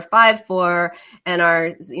people who are 5'4" and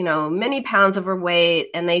are, many pounds overweight,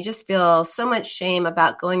 and they just feel so much shame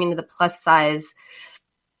about going into the plus size,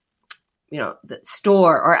 the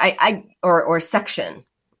store or section.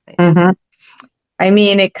 Mm-hmm. I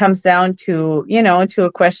mean, it comes down to, to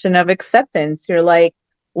a question of acceptance. You're like,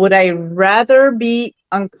 would I rather be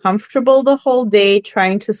uncomfortable the whole day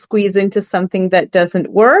trying to squeeze into something that doesn't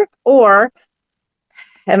work? Or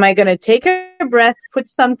am I going to take a breath, put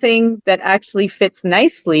something that actually fits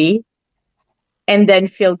nicely, and then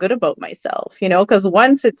feel good about myself? Because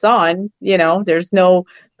once it's on,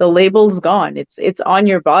 the label's gone. It's on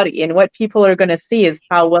your body. And what people are going to see is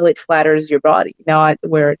how well it flatters your body, not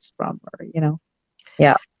where it's from, or,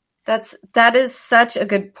 Yeah. That is such a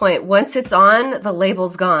good point. Once it's on, the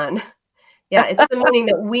label's gone. Yeah, it's the meaning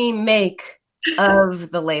that we make of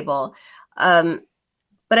the label. But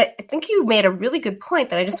I think you made a really good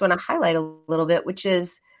point that I just want to highlight a little bit, which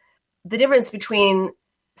is the difference between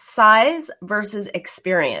size versus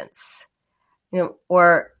experience.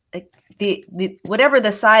 Or the whatever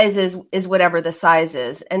the size is whatever the size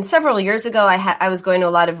is. And several years ago, I was going to a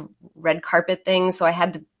lot of red carpet things, so I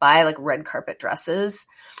had to buy like red carpet dresses.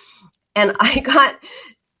 And I got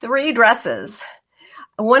 3 dresses.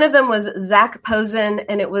 One of them was Zac Posen,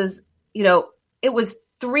 and it was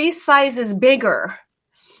 3 sizes bigger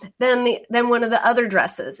than one of the other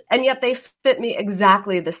dresses, and yet they fit me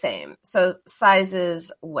exactly the same. So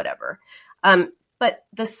sizes, whatever. But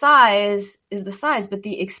the size is the size, but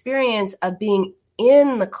the experience of being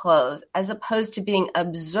in the clothes as opposed to being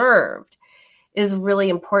observed is really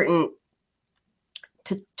important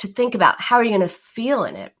to think about. How are you going to feel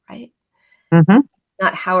in it, right? Mm-hmm.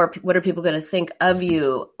 Not what are people going to think of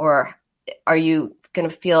you, or are you going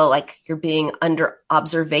to feel like you're being under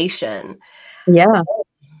observation? Yeah.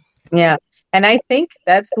 Yeah. And I think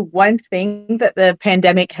that's one thing that the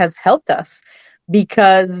pandemic has helped us,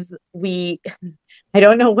 because I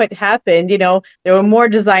don't know what happened. There were more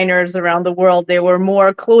designers around the world. There were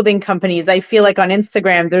more clothing companies. I feel like on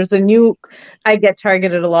Instagram, I get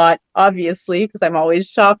targeted a lot, obviously, because I'm always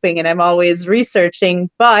shopping and I'm always researching,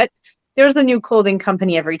 but there's a new clothing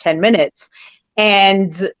company every 10 minutes.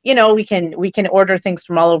 And, we can order things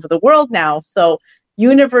from all over the world now. So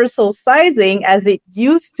universal sizing, as it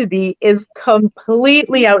used to be, is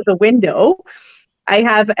completely out the window. I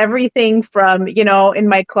have everything from, in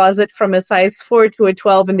my closet from a size 4 to a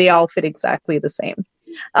 12, and they all fit exactly the same.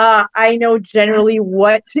 I know generally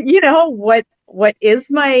what is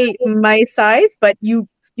my size, but you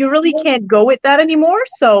really can't go with that anymore.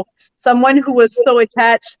 So someone who was so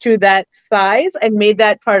attached to that size and made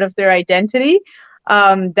that part of their identity,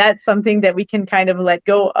 that's something that we can kind of let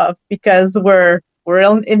go of, because we're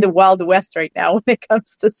in the Wild West right now when it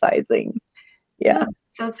comes to sizing. Yeah.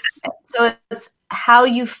 So it's how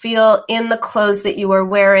you feel in the clothes that you are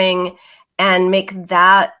wearing, and make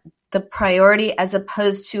that the priority, as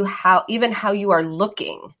opposed to how you are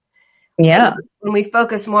looking. Yeah. And when we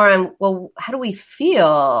focus more on, well, how do we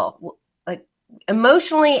feel, like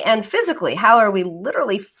emotionally and physically? How are we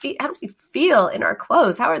literally how do we feel in our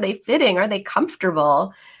clothes? How are they fitting? Are they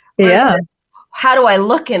comfortable? Yeah. How do I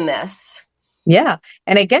look in this? Yeah.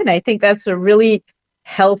 And again, I think that's a really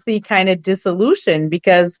healthy kind of dissolution,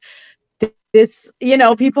 because this,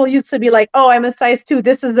 people used to be like, oh, I'm a size 2.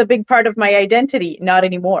 This is a big part of my identity. Not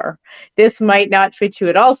anymore. This might not fit you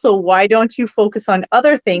at all. So why don't you focus on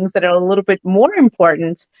other things that are a little bit more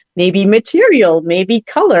important? Maybe material, maybe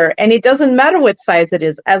color. And it doesn't matter what size it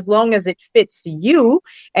is, as long as it fits you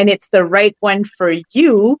and it's the right one for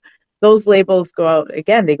you. Those labels go out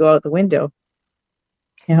the window.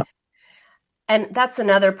 Yeah. And that's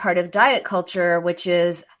another part of diet culture, which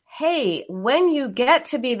is, hey, when you get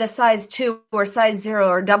to be the size 2 or size 0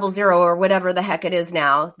 or 00 or whatever the heck it is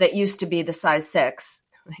now, that used to be the size 6.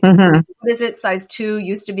 Mm-hmm. What is it? Size 2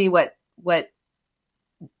 used to be what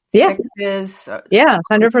 6 is? Yeah,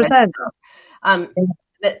 100%.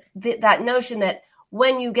 That notion that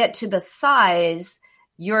when you get to the size,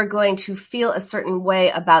 you're going to feel a certain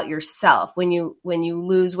way about yourself. When you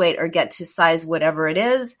lose weight or get to size whatever it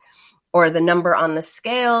is, or the number on the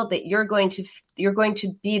scale, that you're going to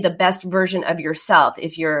be the best version of yourself.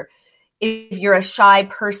 If you're a shy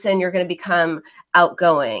person, you're going to become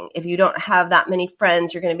outgoing. If you don't have that many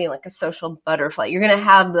friends, you're going to be like a social butterfly. You're going to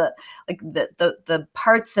have the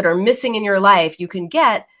parts that are missing in your life you can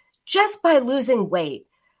get just by losing weight.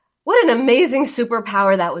 What an amazing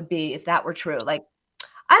superpower that would be if that were true. Like,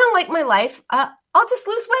 I don't like my life. I'll just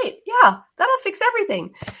lose weight. Yeah, that'll fix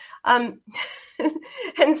everything.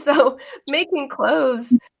 And so making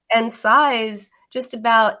clothes and size just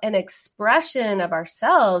about an expression of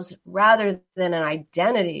ourselves rather than an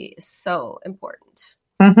identity is so important.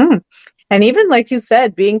 Mm-hmm. And even like you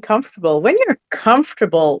said, being comfortable. When you're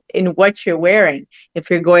comfortable in what you're wearing, if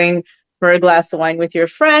you're going for a glass of wine with your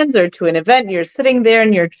friends or to an event, you're sitting there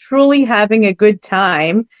and you're truly having a good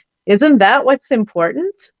time, isn't that what's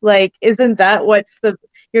important? Like, isn't that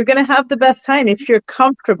you're going to have the best time if you're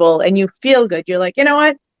comfortable and you feel good. You're like, you know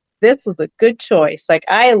what? This was a good choice. Like,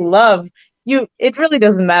 I love you. It really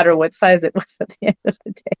doesn't matter what size it was at the end of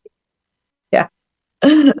the day. Yeah.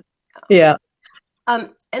 Yeah.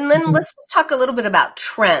 And then let's just talk a little bit about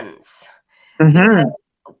trends. Mm-hmm. Because,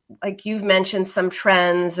 like, you've mentioned some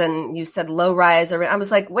trends and you said low rise. I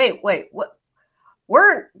was like, wait, what?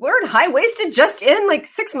 We're high-waisted just in like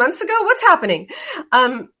 6 months ago? What's happening?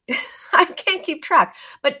 I can't keep track,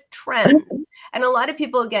 but trends. And a lot of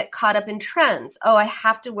people get caught up in trends. Oh, I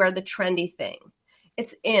have to wear the trendy thing.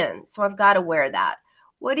 It's in, so I've got to wear that.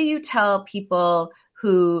 What do you tell people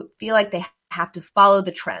who feel like they have to follow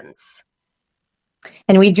the trends?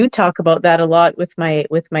 And we do talk about that a lot with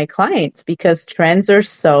my clients, because trends are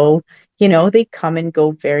so, they come and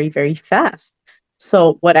go very, very fast.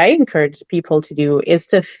 So what I encourage people to do is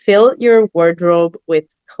to fill your wardrobe with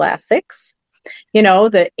classics.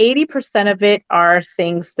 The 80% of it are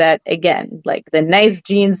things that, again, like the nice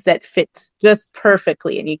jeans that fit just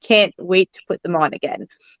perfectly and you can't wait to put them on again.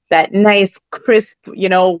 That nice, crisp,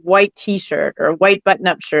 white t-shirt or white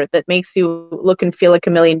button-up shirt that makes you look and feel like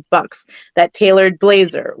 $1,000,000. That tailored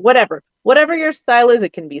blazer, whatever your style is.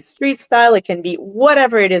 It can be street style. It can be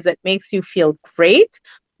whatever it is that makes you feel great.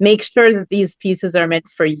 Make sure that these pieces are meant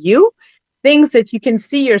for you. things that you can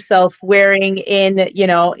see yourself wearing in,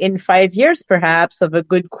 in 5 years, perhaps, of a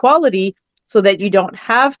good quality, so that you don't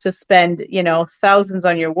have to spend, thousands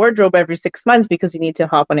on your wardrobe every 6 months because you need to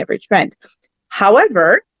hop on every trend.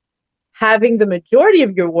 However, having the majority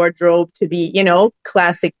of your wardrobe to be,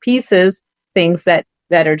 classic pieces, things that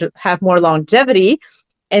are just have more longevity,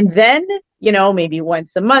 and then, maybe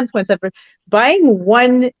once a month, buying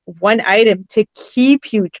one item to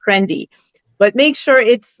keep you trendy. But make sure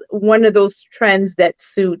it's one of those trends that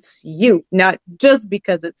suits you, not just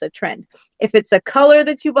because it's a trend. If it's a color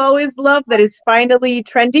that you've always loved that is finally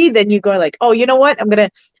trendy, then you go like, oh, you know what? I'm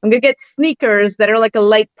gonna get sneakers that are like a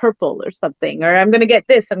light purple or something, or I'm gonna get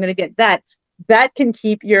this, I'm gonna get that. That can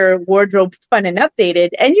keep your wardrobe fun and updated,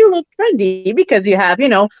 and you look trendy because you have,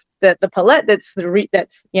 the palette that's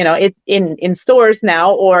it in stores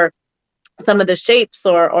now, or some of the shapes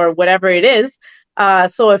or whatever it is.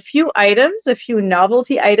 So a few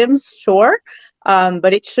novelty items, sure.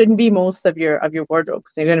 But it shouldn't be most of your wardrobe,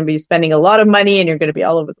 because you're going to be spending a lot of money and you're going to be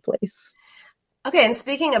all over the place. Okay. And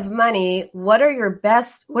speaking of money, what are your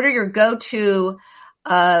go-to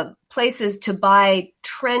places to buy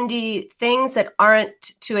trendy things that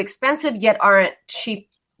aren't too expensive yet aren't cheap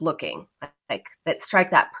looking, like that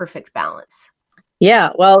strike that perfect balance? Yeah.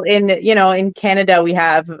 Well, in Canada, we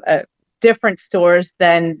have different stores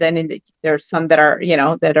than there's some that are,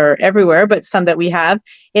 that are everywhere, but some that we have.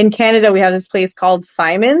 In Canada, we have this place called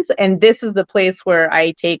Simon's, and this is the place where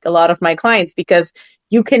I take a lot of my clients, because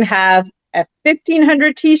you can have a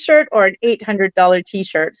 $1,500 t-shirt or an $800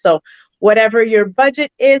 t-shirt. So whatever your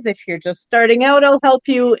budget is, if you're just starting out, I'll help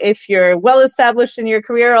you. If you're well established in your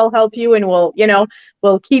career, I'll help you, and we'll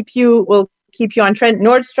keep you on trend.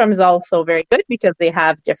 Nordstrom is also very good because they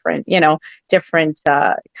have different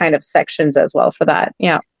kind of sections as well for that.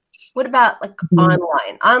 Yeah. What about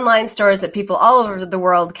online stores that people all over the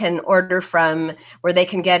world can order from, where they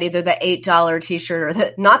can get either the $8 t-shirt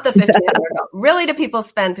or not the $1,500? Really, do people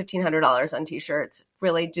spend $1,500 on t-shirts?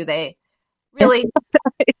 Really? Do they? Really?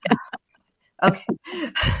 Okay.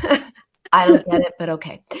 I don't get it, but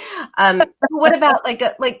okay. What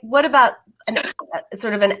about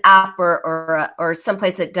sort of an app or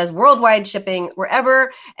someplace that does worldwide shipping?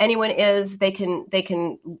 Wherever anyone is, they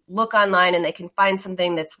can look online and they can find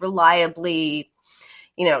something that's reliably,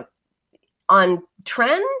 on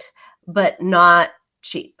trend, but not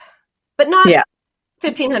cheap, but not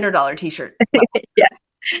 $1,500 t-shirt. Yeah.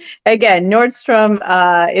 Again, Nordstrom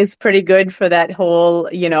is pretty good for that whole,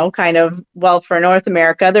 for North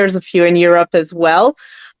America. There's a few in Europe as well.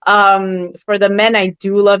 For the men, I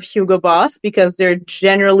do love Hugo Boss because they're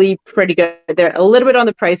generally pretty good. They're a little bit on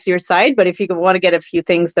the pricier side, but if you want to get a few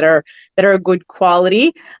things that are good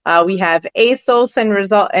quality, we have ASOS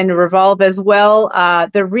and Revolve as well.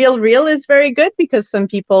 The Real is very good because some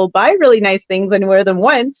people buy really nice things and wear them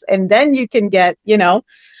once, and then you can get,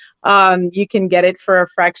 you can get it for a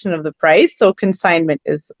fraction of the price. So consignment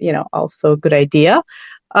is, also a good idea.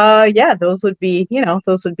 Those would be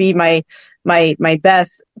my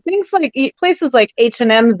best things. Like places like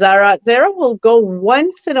H&M, Zara will go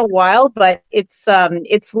once in a while, but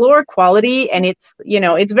it's lower quality and it's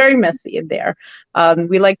very messy in there.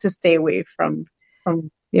 We like to stay away from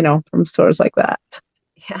stores like that.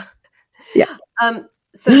 Yeah.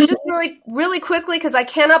 So just really, really quickly, because I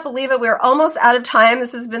cannot believe it, we're almost out of time.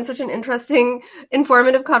 This has been such an interesting,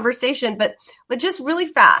 informative conversation, but just really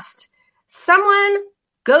fast. Someone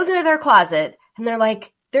goes into their closet and they're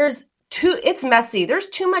like, it's messy. There's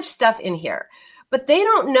too much stuff in here, but they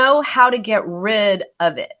don't know how to get rid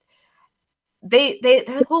of it. They're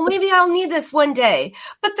like, well, maybe I'll need this one day,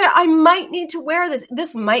 but I might need to wear this.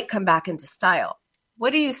 This might come back into style.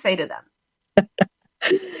 What do you say to them?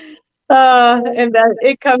 And that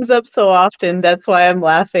it comes up so often. That's why I'm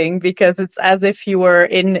laughing, because it's as if you were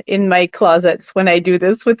in my closets when I do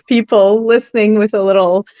this with people listening with a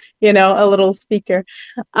little speaker.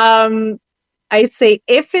 I say,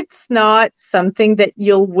 if it's not something that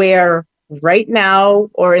you'll wear right now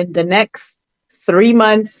or in the next 3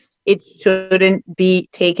 months, it shouldn't be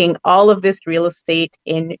taking all of this real estate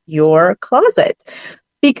in your closet.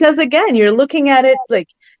 Because again, you're looking at it like,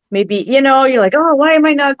 maybe, you're like, oh, why am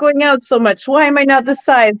I not going out so much? Why am I not the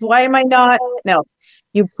size? Why am I not? No,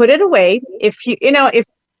 you put it away. If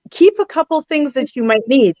keep a couple things that you might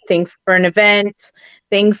need, things for an event,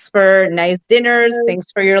 things for nice dinners,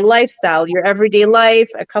 things for your lifestyle, your everyday life,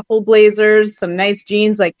 a couple blazers, some nice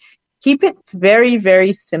jeans, like keep it very,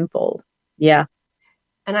 very simple. Yeah.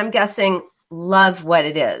 And I'm guessing love what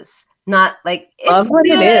it is. Not like it's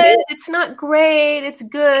good, it's not great, it's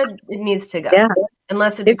good, it needs to go. Yeah.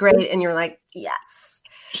 Unless it's great and you're like, yes.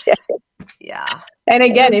 Yeah. And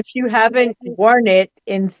again, if you haven't worn it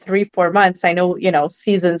in 3-4 months, I know,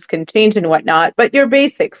 seasons can change and whatnot, but your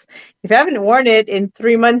basics. If you haven't worn it in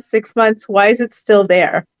 3 months, 6 months, why is it still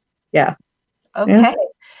there? Yeah. Okay.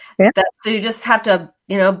 Yeah. So you just have to,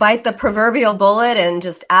 bite the proverbial bullet and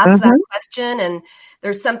just ask that question. And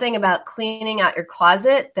there's something about cleaning out your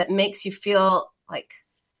closet that makes you feel like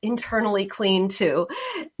internally clean too.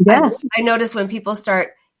 Yes. I notice when people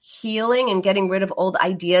start healing and getting rid of old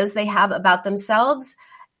ideas they have about themselves,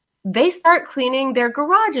 they start cleaning their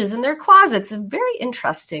garages and their closets. It's very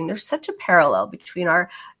interesting. There's such a parallel between our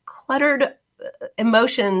cluttered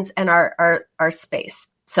emotions and our space.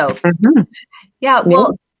 So, yeah,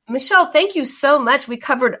 well, Michelle, thank you so much. We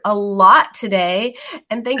covered a lot today,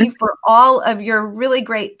 and thank you for all of your really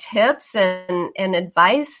great tips and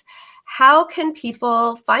advice. How can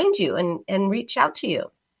people find you and reach out to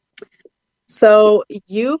you? So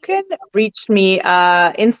you can reach me.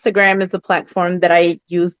 Instagram is the platform that I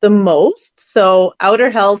use the most. So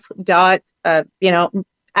outerhealth at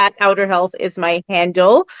outerhealth is my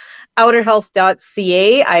handle.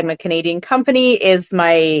 outerhealth.ca. I'm a Canadian company is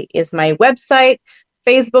my website.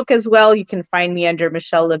 Facebook as well. You can find me under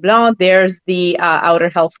Michelle LeBlanc. There's the Outer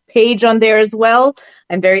Health page on there as well.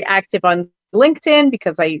 I'm very active on LinkedIn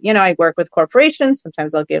because I work with corporations.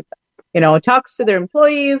 Sometimes I'll give talks to their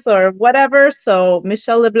employees or whatever. So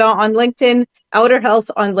Michelle LeBlanc on LinkedIn, Outer Health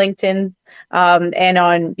on LinkedIn, and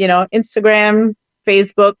on, Instagram,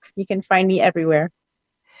 Facebook. You can find me everywhere.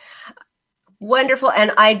 Wonderful.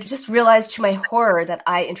 And I just realized to my horror that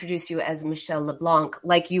I introduced you as Michelle LeBlanc,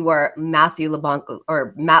 like you were Matthew LeBlanc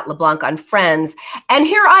or Matt LeBlanc on Friends. And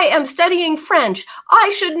here I am studying French.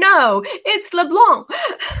 I should know. It's LeBlanc.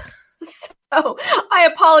 So I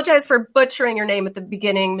apologize for butchering your name at the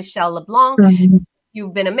beginning, Michelle LeBlanc. Mm-hmm.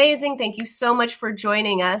 You've been amazing. Thank you so much for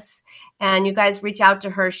joining us. And you guys reach out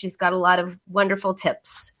to her. She's got a lot of wonderful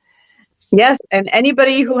tips. Yes, and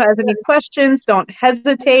anybody who has any questions, don't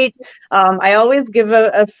hesitate. I always give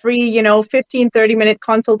a free, 15, 30-minute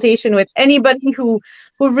consultation with anybody who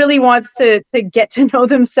really wants to get to know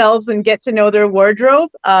themselves and get to know their wardrobe.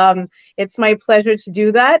 It's my pleasure to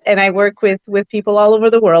do that, and I work with people all over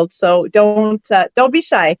the world. So don't be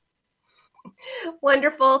shy.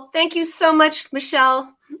 Wonderful. Thank you so much,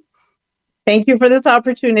 Michelle. Thank you for this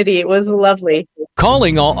opportunity. It was lovely.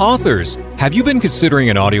 Calling all authors. Have you been considering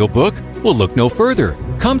an audiobook? Well, look no further.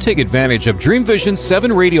 Come take advantage of Dream Vision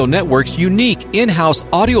 7 Radio Network's unique in-house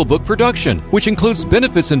audiobook production, which includes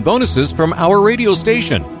benefits and bonuses from our radio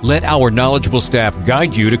station. Let our knowledgeable staff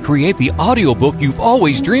guide you to create the audiobook you've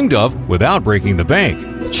always dreamed of without breaking the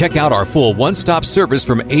bank. Check out our full one-stop service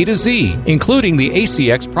from A to Z, including the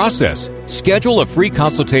ACX process. Schedule a free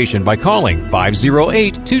consultation by calling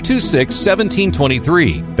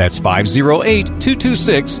 508-226-1723. That's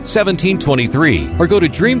 508-226-1723. Or go to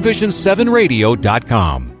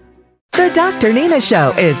dreamvision7radio.com. The Dr. Nina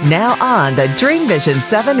Show is now on the Dream Vision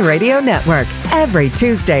 7 Radio Network every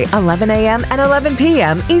Tuesday, 11 a.m. and 11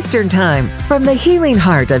 p.m. Eastern Time. From the healing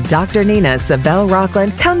heart of Dr. Nina Savelle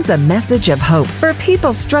Rocklin comes a message of hope for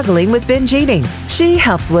people struggling with binge eating. She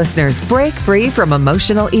helps listeners break free from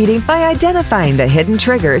emotional eating by identifying the hidden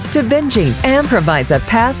triggers to binging and provides a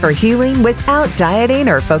path for healing without dieting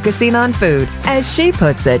or focusing on food. As she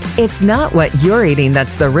puts it, it's not what you're eating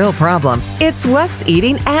that's the real problem. It's what's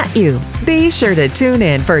eating at you. Be sure to tune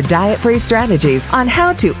in for diet-free strategies on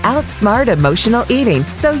how to outsmart emotional eating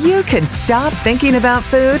so you can stop thinking about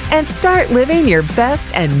food and start living your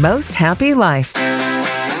best and most happy life.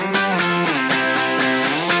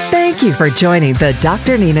 Thank you for joining the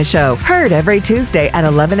Dr. Nina Show, heard every Tuesday at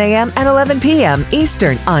 11 a.m. and 11 p.m.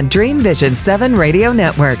 Eastern on Dream Vision 7 Radio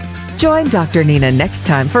Network. Join Dr. Nina next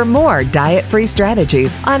time for more diet-free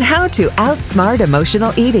strategies on how to outsmart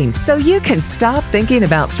emotional eating so you can stop thinking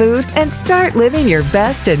about food and start living your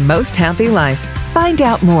best and most happy life. Find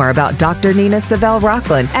out more about Dr. Nina Savelle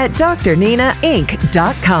Rocklin at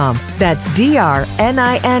drninainc.com. That's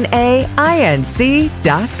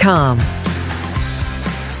drninainc.com.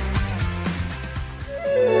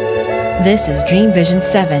 This is Dream Vision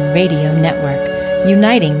 7 Radio Network,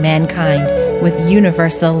 uniting mankind with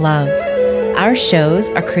universal love. Our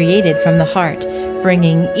shows are created from the heart,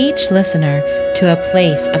 bringing each listener to a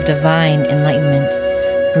place of divine enlightenment.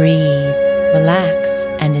 Breathe, relax,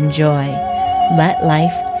 and enjoy. Let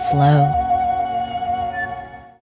life flow.